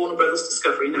correctly, Warner Brothers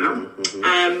Discovery now.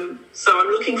 So I'm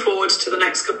looking forward to the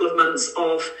next couple of months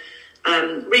of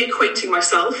reacquainting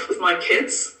myself with my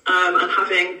kids and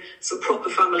having some proper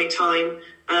family time,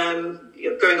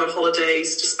 going on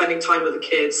holidays, just spending time with the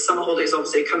kids. Summer holidays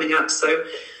obviously coming up. So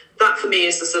that for me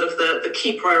is the sort of the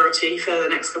key priority for the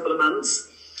next couple of months.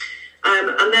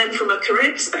 And then from a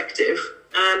career perspective,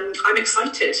 I'm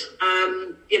excited.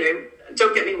 You know,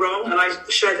 don't get me wrong, and I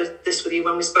shared this with you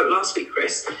when we spoke last week,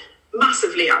 Chris,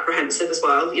 massively apprehensive as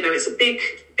well. You know, it's a big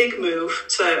move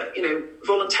to, you know,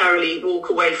 voluntarily walk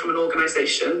away from an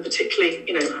organisation, particularly,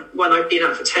 you know, one I've been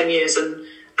at for 10 years and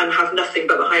have nothing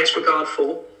but the highest regard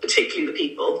for, particularly the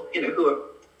people, you know, who are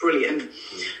brilliant.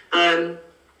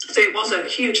 So it was a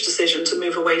huge decision to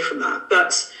move away from that,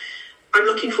 but I'm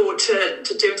looking forward to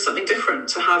doing something different,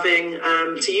 to having,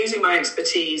 to using my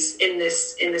expertise in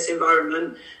this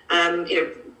environment, you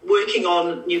know, working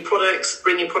on new products,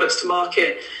 bringing products to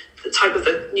market, the type of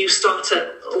the new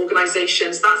startup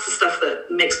organisations. That's the stuff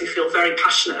that makes me feel very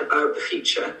passionate about the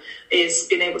future, is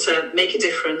being able to make a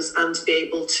difference and to be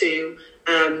able to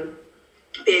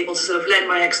sort of lend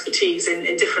my expertise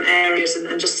in different areas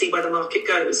and just see where the market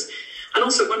goes. And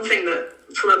also one thing that,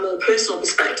 from a more personal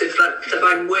perspective, that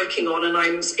I'm working on, and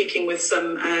I'm speaking with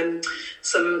some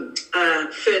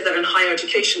further and higher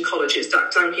education colleges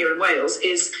down here in Wales,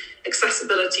 is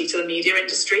accessibility to the media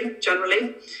industry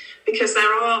generally. Because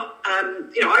there are,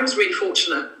 you know, I was really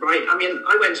fortunate, right? I mean,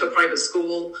 I went to a private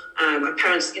school. My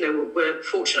parents, you know, were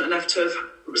fortunate enough to have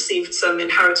received some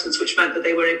inheritance, which meant that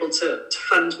they were able to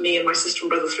fund me and my sister and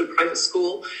brother through private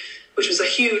school, which was a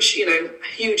huge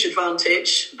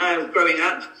advantage growing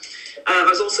up. I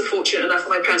was also fortunate enough that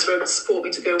my parents were able to support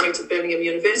me to go away to Birmingham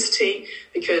University,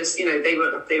 because, you know, they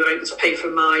were able to pay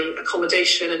for my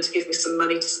accommodation and to give me some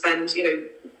money to spend, you know,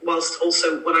 whilst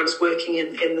also when I was working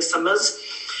in the summers.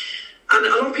 And a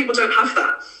lot of people don't have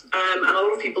that. And a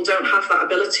lot of people don't have that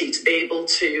ability to be able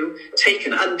to take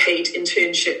an unpaid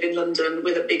internship in London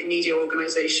with a big media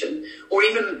organisation, or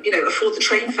even, you know, afford the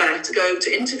train fare to go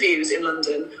to interviews in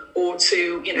London, or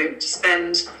to, you know, to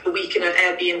spend a week in an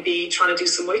Airbnb trying to do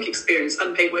some work experience,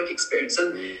 unpaid work experience.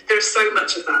 And there's so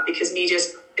much of that because media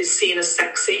is seen as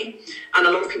sexy, and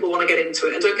a lot of people want to get into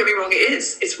it. And don't get me wrong, it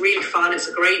is. It's really fun. It's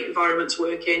a great environment to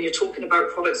work in. You're talking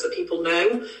about products that people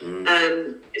know.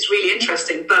 It's really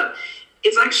interesting. But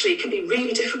it's actually can be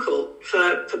really difficult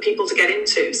for people to get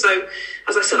into. So,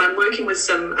 as I said, I'm working with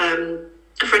some.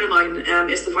 A friend of mine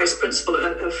is the vice principal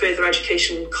at a further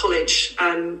education college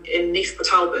in Neath Port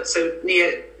Talbot, so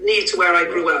near to where I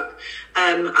grew up.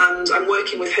 And I'm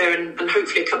working with her and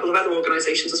hopefully a couple of other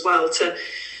organisations as well to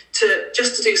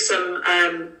do some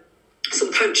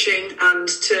coaching and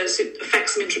to effect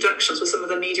some introductions with some of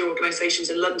the media organisations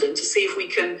in London to see if we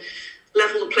can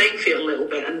level the playing field a little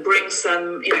bit and bring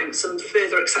some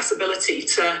further accessibility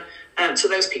to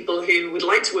those people who would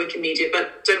like to work in media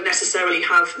but don't necessarily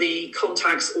have the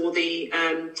contacts or the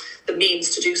means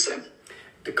to do so.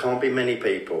 There can't be many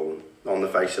people on the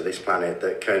face of this planet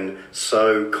that can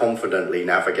so confidently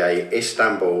navigate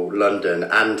Istanbul, London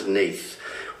and Neath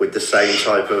with the same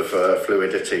type of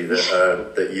fluidity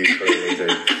that you clearly do.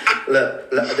 Look,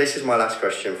 this is my last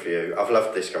question for you. I've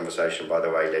loved this conversation, by the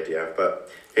way, Lydia, but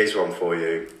here's one for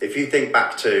you. If you think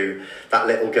back to that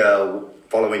little girl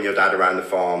following your dad around the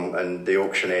farm and the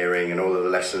auctioneering and all of the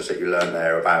lessons that you learned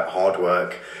there about hard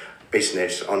work,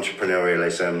 business,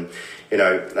 entrepreneurialism,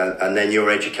 and then your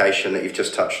education that you've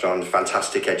just touched on,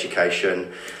 fantastic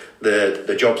education,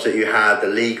 the jobs that you had, the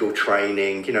legal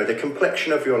training, the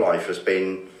complexion of your life has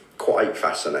been quite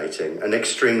fascinating and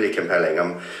extremely compelling.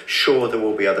 I'm sure there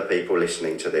will be other people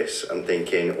listening to this and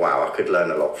thinking, wow, I could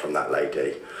learn a lot from that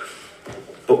lady.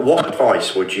 But what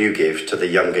advice would you give to the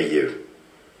younger you?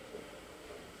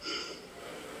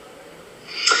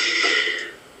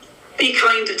 Be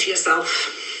kinder to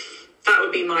yourself. That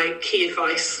would be my key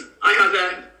advice. I have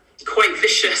a quite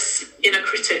vicious inner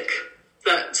critic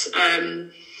that,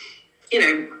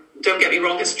 don't get me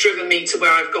wrong, has driven me to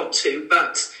where I've got to,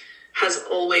 but has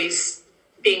always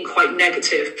been quite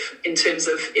negative in terms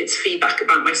of its feedback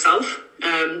about myself.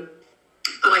 And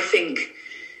I think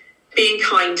being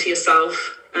kind to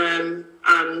yourself, and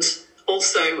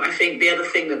also I think the other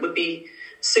thing that would be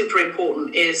super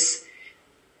important is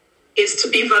to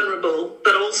be vulnerable,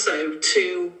 but also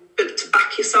to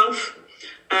back yourself.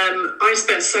 I've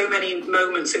spent so many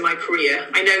moments in my career.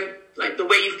 I know, like the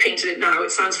way you've painted it now, it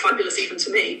sounds fabulous even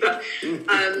to me, but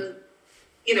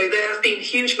there have been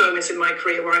huge moments in my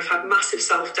career where I've had massive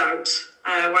self-doubt,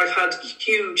 where I've had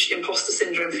huge imposter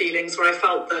syndrome feelings, where I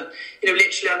felt that,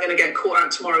 literally I'm going to get caught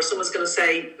out tomorrow. Someone's going to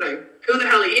say, who the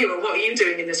hell are you? And what are you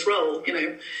doing in this role?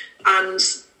 And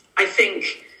I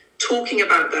think talking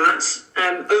about that,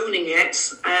 owning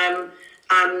it,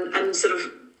 and sort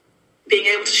of being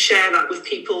able to share that with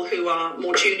people who are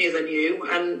more junior than you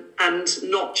and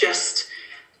not just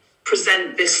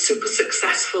present this super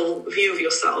successful view of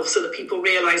yourself so that people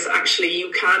realise that actually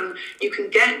you can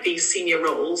get these senior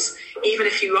roles even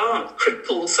if you are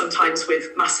crippled sometimes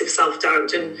with massive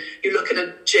self-doubt and you look at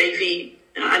a JV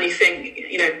and you think,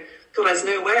 God, there's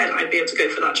no way I'd be able to go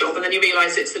for that job. And then you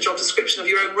realise it's the job description of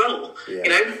your own role. Yeah.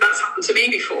 That's happened to me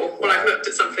before when I've looked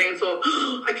at something and thought,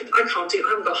 I can't do it. I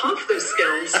haven't got half those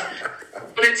skills.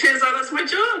 And it turns out that's my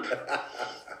job.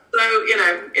 So,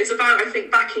 it's about, I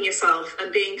think, backing yourself and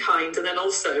being kind and then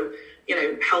also,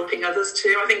 helping others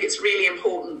too. I think it's really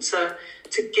important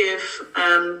to give,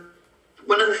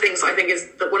 one of the things I think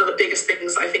is that one of the biggest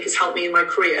things I think has helped me in my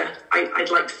career, I'd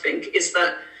like to think, is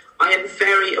that I am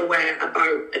very aware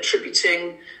about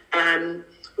attributing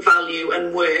value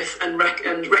and worth and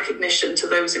recognition to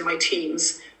those in my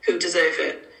teams who deserve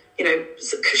it.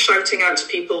 Shouting out to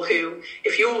people who,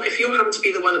 if you're having to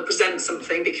be the one that presents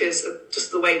something because of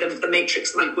just the way that the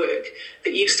matrix might work,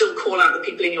 that you still call out the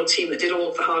people in your team that did all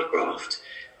of the hard graft.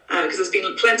 Because there's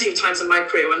been plenty of times in my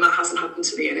career when that hasn't happened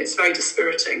to me, and it's very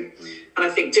dispiriting. And I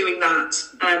think doing that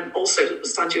also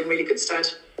stands you in really good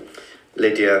stead.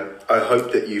 Lydia, I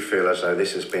hope that you feel as though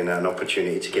this has been an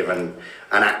opportunity to give an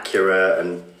accurate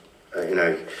and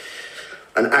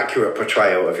an accurate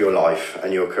portrayal of your life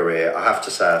and your career. I have to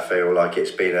say, I feel like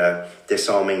it's been a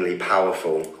disarmingly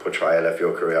powerful portrayal of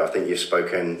your career. I think you've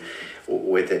spoken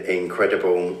with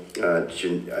incredibly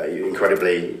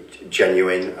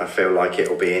genuine. I feel like it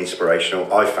will be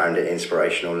inspirational. I found it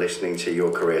inspirational listening to your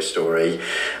career story.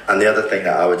 And the other thing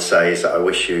that I would say is that I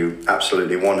wish you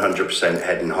absolutely 100%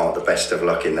 head and heart the best of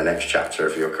luck in the next chapter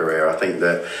of your career. I think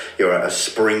that you're at a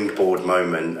springboard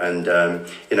moment, and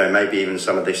maybe even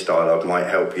some of this dialogue might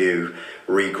help you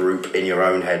regroup in your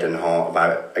own head and heart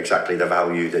about exactly the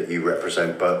value that you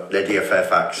represent. But Lydia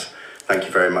Fairfax, thank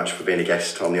you very much for being a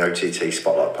guest on the OTT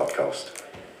Spotlight podcast.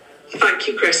 Thank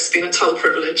you, Chris. It's been a total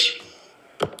privilege.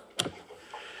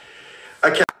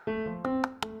 Okay.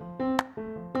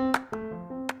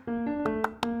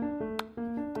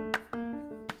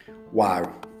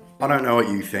 Wow. I don't know what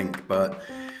you think, but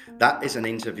that is an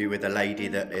interview with a lady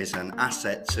that is an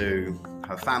asset to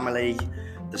her family,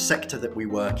 the sector that we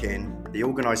work in, the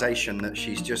organisation that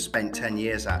she's just spent 10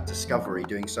 years at, Discovery,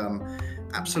 doing some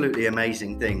absolutely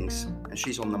amazing things. And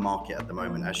she's on the market at the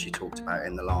moment, as she talked about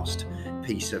in the last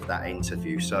piece of that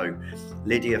interview. So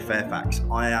Lydia Fairfax,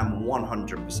 I am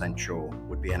 100% sure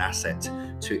would be an asset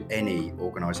to any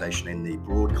organisation in the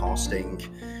broadcasting,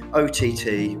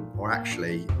 OTT, or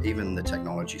actually even the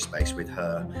technology space, with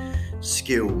her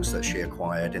skills that she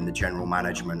acquired in the general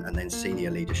management and then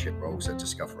senior leadership roles at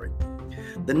Discovery.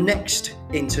 The next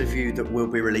interview that we'll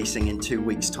be releasing in 2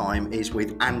 weeks' time is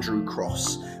with Andrew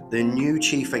Cross, the new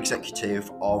Chief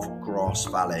Executive of Grass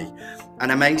Valley.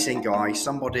 An amazing guy,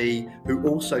 somebody who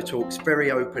also talks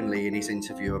very openly in his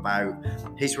interview about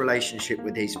his relationship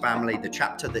with his family, the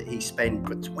chapter that he spent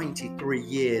for 23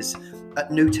 years at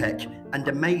Newtek, and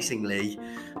amazingly,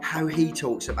 how he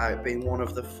talks about being one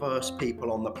of the first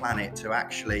people on the planet to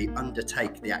actually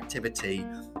undertake the activity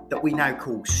that we now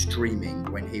call streaming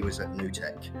when he was at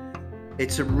Newtek.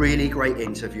 It's a really great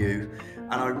interview,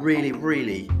 and I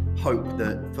really hope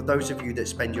that for those of you that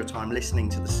spend your time listening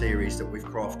to the series that we've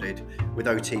crafted with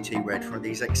OTT Red from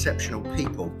these exceptional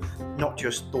people, not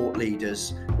just thought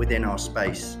leaders within our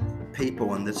space,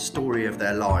 people and the story of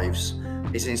their lives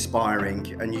is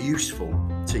inspiring and useful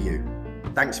to you.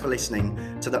 Thanks for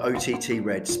listening to the OTT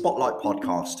Red Spotlight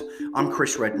Podcast. I'm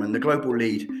Chris Redman, the global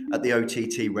lead at the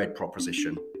OTT Red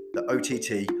proposition, the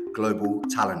OTT Global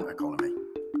Talent Economy.